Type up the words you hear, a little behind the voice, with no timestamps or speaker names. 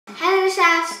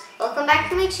Welcome back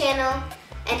to my channel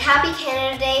and happy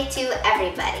Canada Day to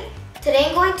everybody. Today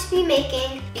I'm going to be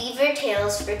making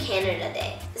Beavertails for Canada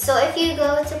Day. So if you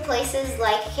go to places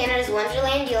like Canada's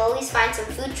Wonderland, you'll always find some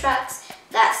food trucks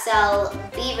that sell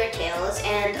Beavertails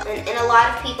and a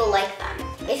lot of people like them.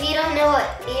 If you don't know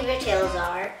what Beavertails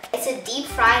are, it's a deep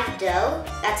fried dough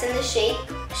that's in the shape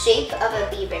of a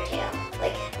beaver tail,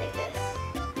 like this.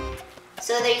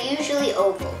 So they're usually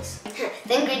ovals.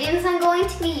 The ingredients I'm going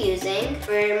to be using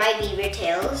for my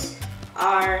Beavertails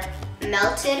are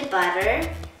melted butter,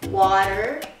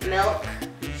 water, milk,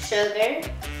 sugar,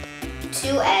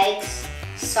 2 eggs,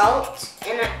 salt,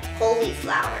 and whole wheat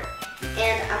flour.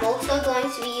 And I'm also going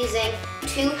to be using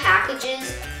 2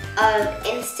 packages of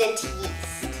instant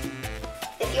yeast.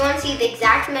 If you want to see the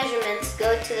exact measurements,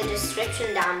 go to the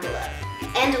description down below.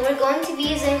 And we're going to be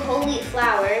using whole wheat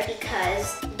flour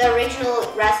because the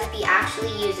original recipe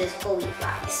actually uses whole wheat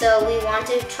flour. So we want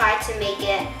to try to make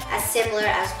it as similar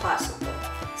as possible.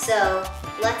 So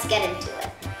let's get into it.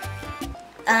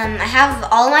 I have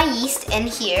all my yeast in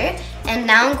here, and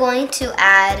now I'm going to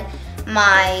add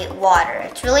my water.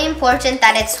 It's really important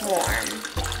that it's warm.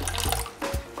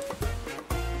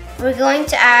 We're going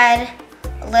to add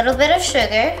a little bit of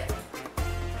sugar,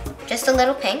 just a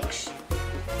little pinch.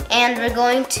 And we're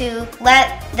going to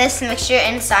let this mixture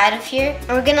inside of here. And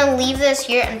we're gonna leave this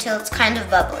here until it's kind of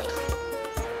bubbly.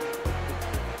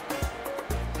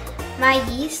 My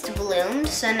yeast bloomed,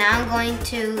 so now I'm going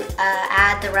to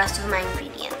add the rest of my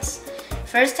ingredients.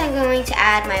 First, I'm going to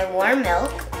add my warm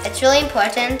milk. It's really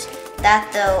important that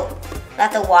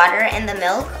the water and the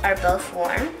milk are both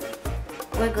warm.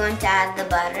 We're going to add the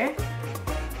butter.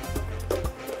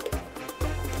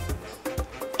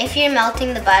 If you're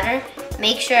melting the butter,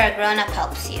 make sure a grown-up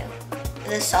helps you.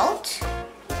 The salt,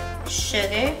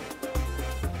 sugar,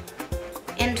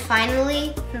 and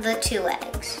finally the 2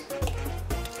 eggs.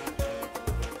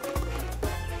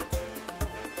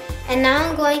 And now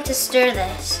I'm going to stir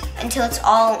this until it's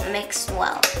all mixed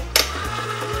well.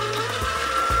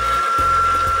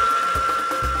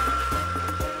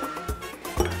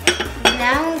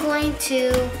 Now I'm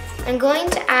going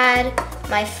to add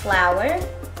my flour.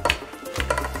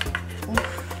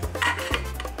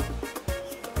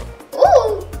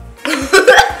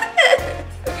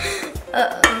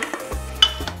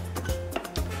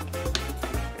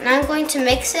 Now I'm going to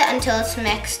mix it until it's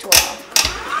mixed well.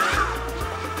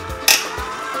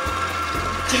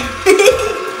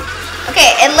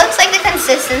 Okay, it looks like the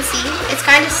consistency. It's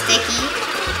kind of sticky.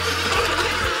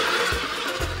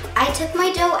 I took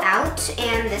my dough out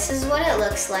and this is what it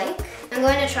looks like. I'm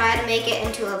going to try to make it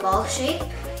into a ball shape.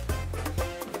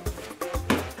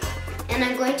 And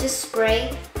I'm going to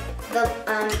spray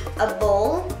a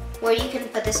bowl where you can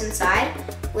put this inside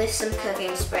with some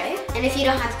cooking spray. And if you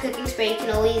don't have cooking spray, you can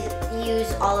always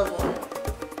use olive oil.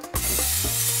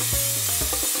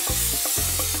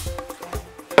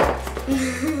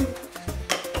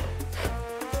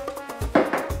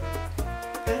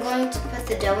 I'm going to put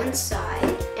the dough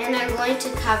inside and I'm going to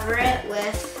cover it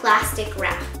with plastic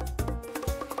wrap.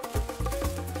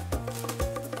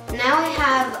 Now I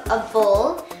have a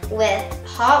bowl with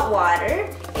hot water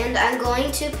and I'm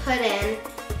going to put in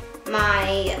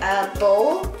my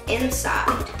bowl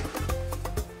inside.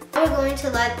 We're going to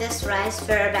let this rise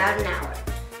for about an hour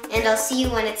and I'll see you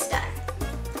when it's done.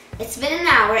 It's been an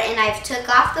hour and I've took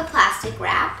off the plastic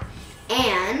wrap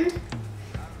and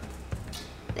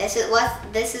this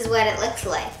is what it looks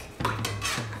like.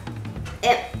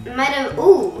 It might have,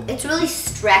 ooh, it's really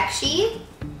stretchy.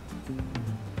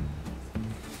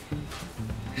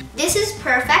 This is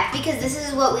perfect because this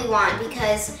is what we want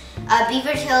because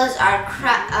Beavertails are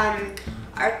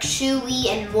chewy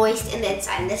and moist in the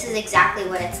inside, and this is exactly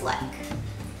what it's like.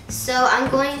 So I'm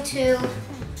going to,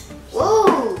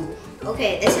 whoa,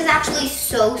 okay, this is actually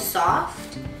so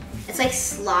soft. It's like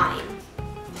slime.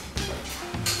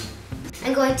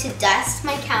 I'm going to dust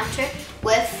my counter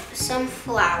with some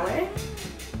flour.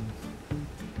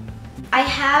 I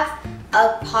have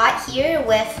a pot here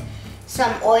with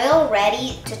some oil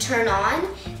ready to turn on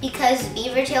because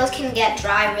Beavertails can get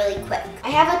dry really quick. I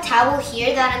have a towel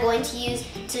here that I'm going to use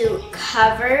to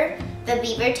cover the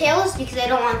Beavertails because I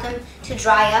don't want them to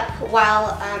dry up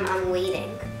while I'm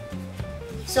waiting.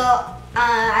 So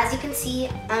as you can see,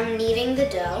 I'm kneading the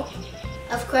dough.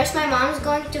 Of course, my mom's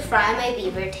going to fry my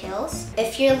Beavertails.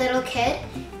 If you're a little kid,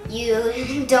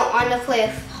 you don't want to play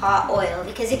with hot oil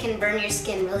because it can burn your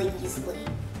skin really easily.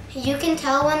 You can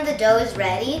tell when the dough is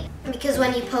ready because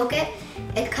when you poke it,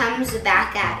 it comes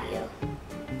back at you.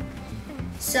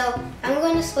 So I'm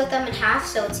going to split them in half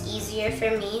so it's easier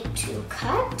for me to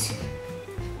cut.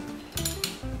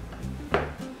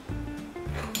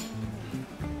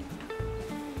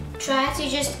 try to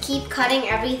just keep cutting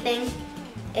everything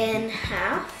in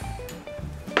half,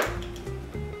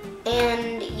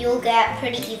 and you'll get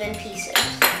pretty even pieces.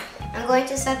 I'm going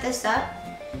to set this up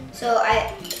so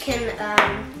I can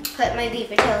put my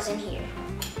Beavertails in here.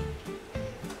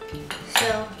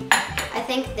 So I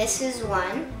think this is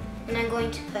one, and I'm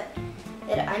going to put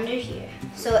it under here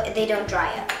so they don't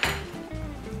dry up.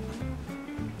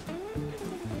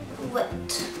 What?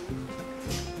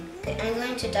 Okay, I'm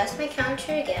going to dust my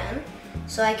counter again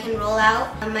so I can roll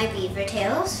out my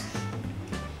Beavertails.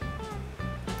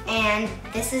 And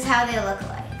this is how they look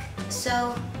like.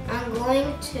 So I'm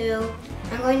going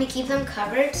to keep them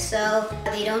covered so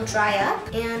they don't dry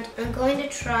up, and I'm going to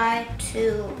try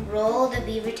to roll the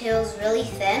Beavertails really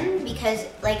thin because,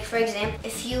 like, for example,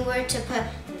 if you were to put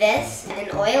this in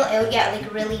oil, it would get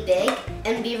like really big,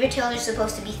 and Beavertails are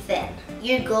supposed to be thin.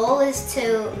 Your goal is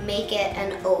to make it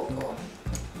an oval,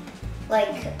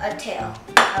 like a tail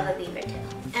of a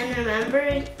Beavertail. And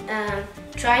remember,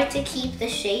 try to keep the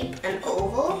shape an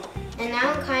oval. And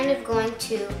now I'm kind of going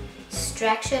to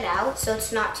stretch it out so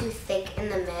it's not too thick in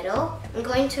the middle. I'm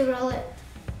going to roll it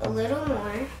a little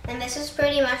more, and this is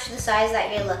pretty much the size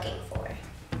that you're looking for.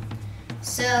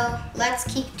 So let's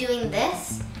keep doing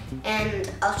this,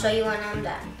 and I'll show you when I'm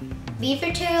done.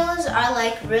 Beavertails are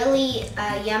like really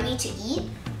yummy to eat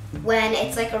when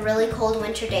it's like a really cold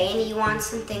winter day and you want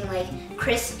something like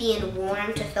crispy and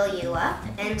warm to fill you up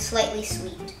and slightly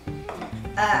sweet.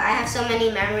 I have so many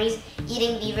memories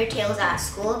eating Beavertails at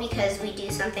school because we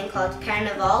do something called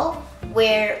Carnival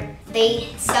where they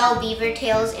sell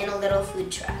Beavertails in a little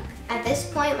food truck. At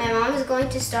this point, my mom is going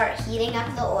to start heating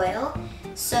up the oil,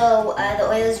 so the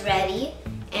oil is ready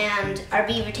and our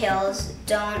Beavertails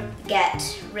don't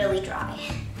get really dry.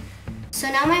 So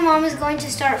now my mom is going to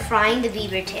start frying the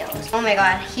Beavertails. Oh my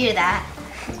god, hear that?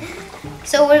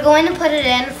 So we're going to put it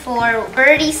in for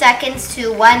 30 seconds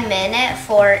to 1 minute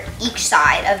for each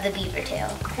side of the Beavertail.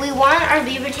 We want our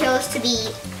Beavertails to be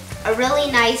a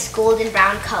really nice golden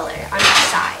brown color on each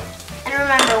side. And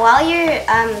remember, while you're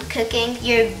cooking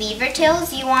your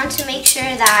Beavertails, you want to make sure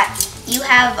that you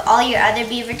have all your other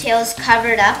Beavertails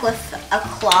covered up with a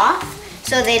cloth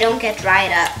so they don't get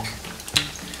dried up.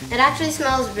 It actually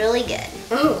smells really good.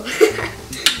 Oh.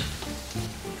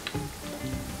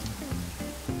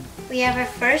 We have our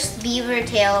first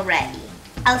Beavertail ready.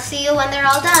 I'll see you when they're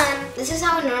all done. This is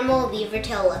how a normal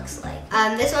Beavertail looks like.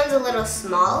 This one's a little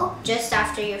small, just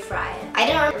after you fry it. I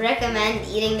don't recommend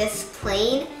eating this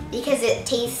plain because it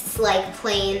tastes like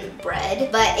plain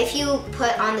bread. But if you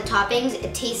put on the toppings,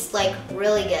 it tastes like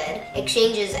really good. It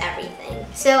changes everything.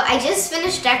 So I just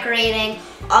finished decorating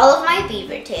all of my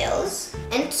Beavertails.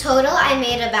 In total, I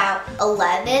made about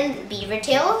 11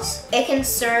 Beavertails. It can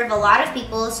serve a lot of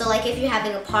people. So like if you're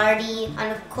having a party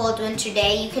on a cold winter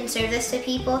day, you can serve this to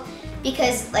people.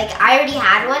 Because like I already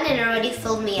had one and it already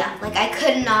filled me up. Like I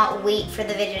could not wait for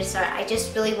the video to start. I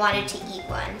just really wanted to eat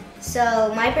one.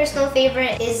 So my personal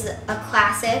favorite is a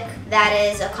classic that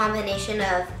is a combination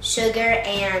of sugar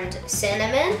and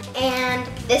cinnamon. And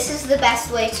this is the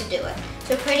best way to do it.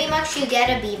 So pretty much you get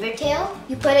a Beavertail,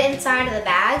 you put it inside of the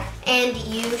bag, and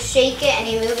you shake it and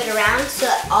you move it around so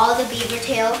that all the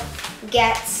Beavertail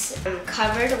gets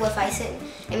covered with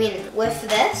with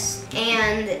this,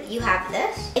 and you have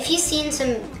this. If you've seen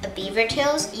some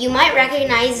Beavertails, you might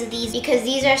recognize these because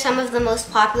these are some of the most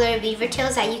popular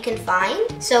Beavertails that you can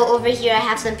find. So over here I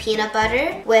have some peanut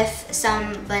butter with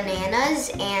some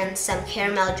bananas and some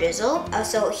caramel drizzle.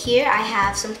 So here I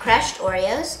have some crushed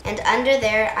Oreos, and under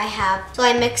there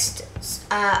I mixed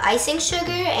icing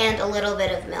sugar and a little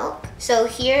bit of milk. So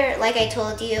here, like I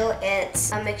told you,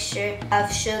 it's a mixture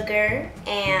of sugar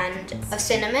and of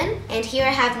cinnamon. And here I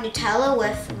have Nutella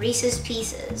with Reese's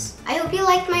Pieces. I hope you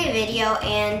liked my video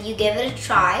and you give it a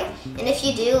try. And if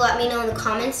you do, let me know in the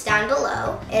comments down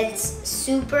below. It's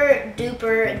super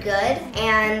duper good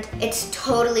and it's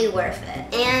totally worth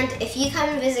it. And if you come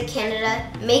and visit Canada,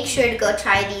 make sure to go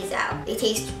try these out. They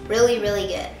taste really, really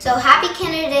good. So happy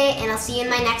Canada Day, and I'll see you in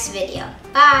my next video.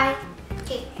 Bye.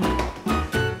 Okay.